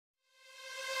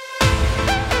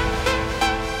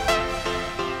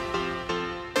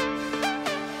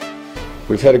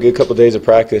We've had a good couple days of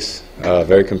practice,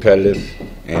 very competitive,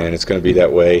 and it's going to be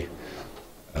that way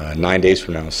 9 days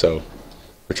from now. So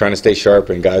we're trying to stay sharp,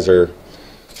 and guys are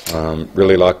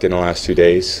really locked in the last 2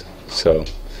 days. So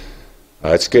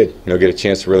it's good, get a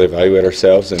chance to really evaluate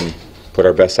ourselves and put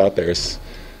our best out there.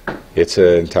 It's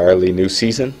an entirely new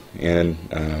season, and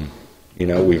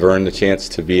we've earned the chance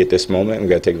to be at this moment, and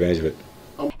we've got to take advantage of it.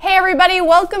 Hey everybody,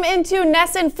 welcome into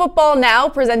Nesson Football Now,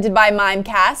 presented by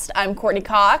Mimecast. I'm Courtney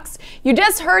Cox. You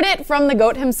just heard it from the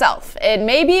GOAT himself. It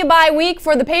may be a bye week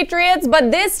for the Patriots,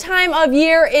 but this time of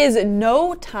year is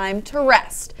no time to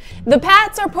rest. The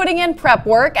Pats are putting in prep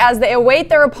work as they await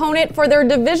their opponent for their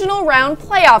divisional round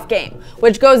playoff game,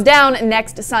 which goes down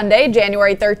next Sunday,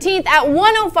 January 13th at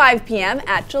 1:05 p.m.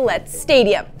 at Gillette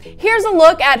Stadium. Here's a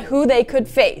look at who they could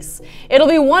face. It'll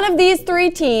be one of these three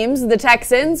teams, the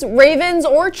Texans, Ravens,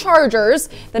 or Chargers.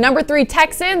 The number 3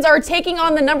 Texans are taking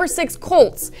on the number 6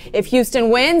 Colts. If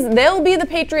Houston wins, they'll be the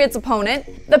Patriots' opponent.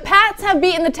 The Pats have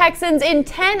beaten the Texans in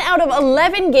 10 out of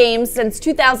 11 games since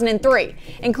 2003,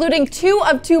 including 2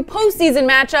 of 2 postseason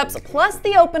matchups plus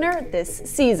the opener this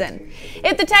season.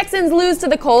 If the Texans lose to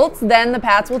the Colts, then the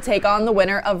Pats will take on the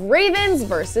winner of Ravens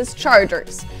versus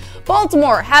Chargers.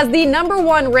 Baltimore has the number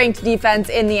 1 ranked defense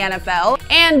in the NFL,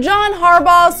 and John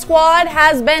Harbaugh's squad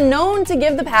has been known to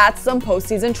give the Pats some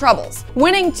postseason troubles,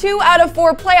 winning 2 out of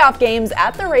 4 playoff games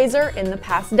at the Razor in the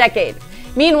past decade.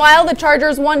 Meanwhile, the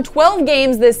Chargers won 12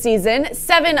 games this season,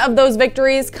 7 of those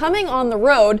victories coming on the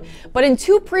road, but in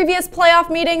 2 previous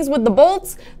playoff meetings with the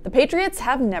Bolts, the Patriots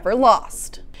have never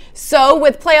lost. So,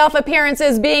 with playoff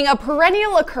appearances being a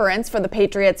perennial occurrence for the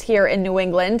Patriots here in New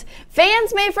England,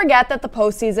 fans may forget that the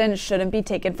postseason shouldn't be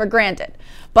taken for granted.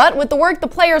 But with the work the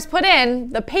players put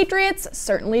in, the Patriots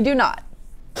certainly do not.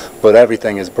 But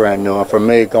everything is brand new, and for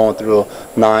me, going through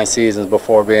 9 seasons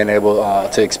before being able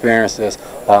to experience this,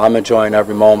 I'm enjoying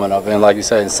every moment of it, and like you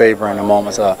said, savoring the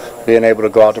moments. Being able to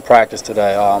go out to practice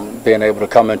today, being able to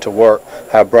come into work,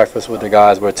 have breakfast with the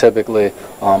guys, where typically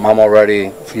I'm already,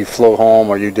 if you flew home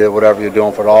or you did whatever you're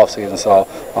doing for the off season. So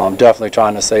I'm definitely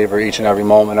trying to savor each and every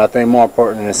moment. I think more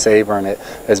important than savoring it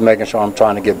is making sure I'm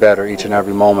trying to get better each and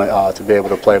every moment to be able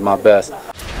to play my best.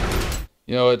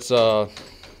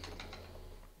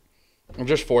 I'm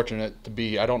just fortunate to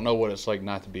be. I don't know what it's like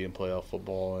not to be in playoff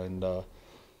football, and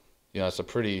it's a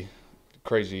pretty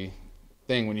crazy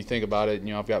thing when you think about it.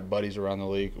 I've got buddies around the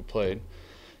league who played,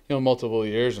 multiple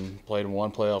years and played in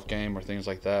 1 playoff game or things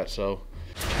like that. So,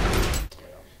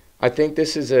 I think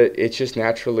this is it's just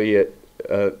naturally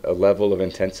a level of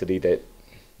intensity that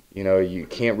you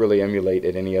can't really emulate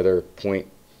at any other point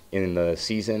in the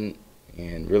season,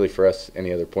 and really for us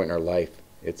any other point in our life.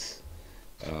 It's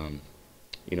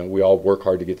we all work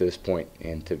hard to get to this point,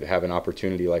 and to have an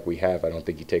opportunity like we have, I don't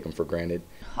think you take them for granted.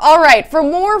 All right, for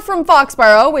more from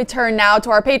Foxborough, we turn now to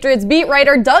our Patriots beat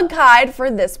writer Doug Kyde for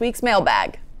this week's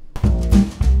mailbag.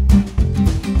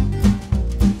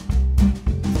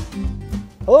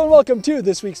 Hello and welcome to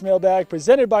this week's mailbag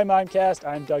presented by Mimecast.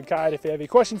 I'm Doug Kyde. If you have a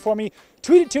question for me,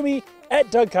 tweet it to me at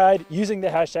Doug Kyde using the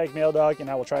hashtag MailDog, and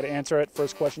I will try to answer it.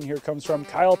 First question here comes from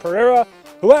Kyle Pereira,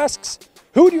 who asks,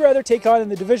 who would you rather take on in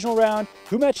the divisional round?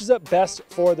 Who matches up best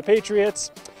for the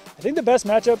Patriots? I think the best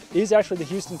matchup is actually the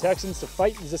Houston Texans,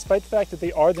 despite the fact that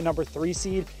they are the number 3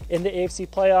 seed in the AFC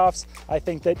playoffs. I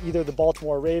think that either the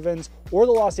Baltimore Ravens or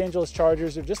the Los Angeles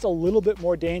Chargers are just a little bit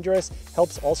more dangerous.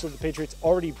 Helps also the Patriots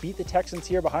already beat the Texans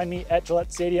here behind me at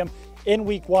Gillette Stadium in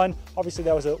week 1. Obviously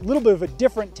that was a little bit of a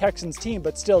different Texans team,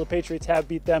 but still the Patriots have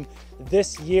beat them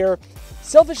this year.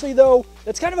 Selfishly though,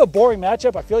 that's kind of a boring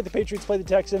matchup. I feel like the Patriots play the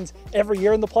Texans every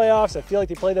year in the playoffs. I feel like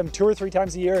they play them 2 or 3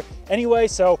 times a year anyway,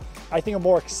 so I think a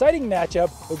more exciting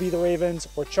matchup would be the Ravens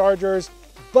or Chargers.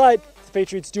 But if the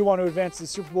Patriots do want to advance to the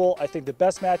Super Bowl, I think the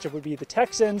best matchup would be the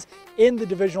Texans in the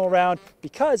divisional round,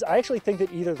 because I actually think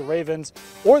that either the Ravens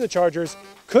or the Chargers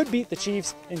could beat the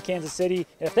Chiefs in Kansas City.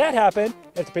 And if that happened,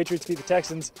 if the Patriots beat the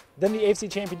Texans, then the AFC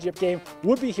Championship game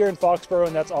would be here in Foxborough,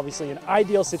 and that's obviously an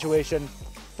ideal situation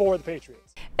for the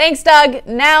Patriots. Thanks, Doug.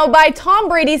 Now, by Tom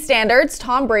Brady standards,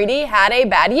 Tom Brady had a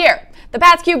bad year. The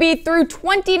Pats QB threw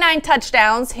 29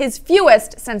 touchdowns, his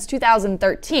fewest since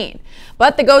 2013.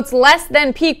 But the GOAT's less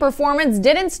than peak performance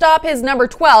didn't stop his number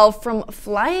 12 from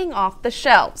flying off the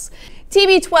shelves.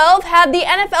 TB12 had the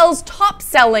NFL's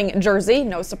top-selling jersey,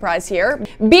 no surprise here,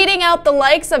 beating out the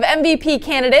likes of MVP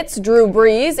candidates Drew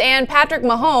Brees and Patrick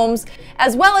Mahomes,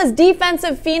 as well as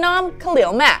defensive phenom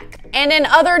Khalil Mack. And in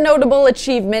other notable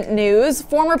achievement news,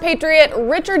 former Patriot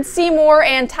Richard Seymour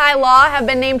and Ty Law have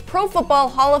been named Pro Football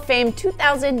Hall of Fame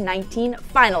 2019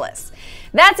 finalists.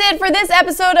 That's it for this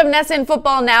episode of NESN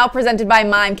Football Now, presented by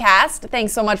Mimecast.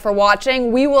 Thanks so much for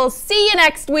watching. We will see you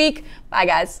next week. Bye,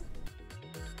 guys.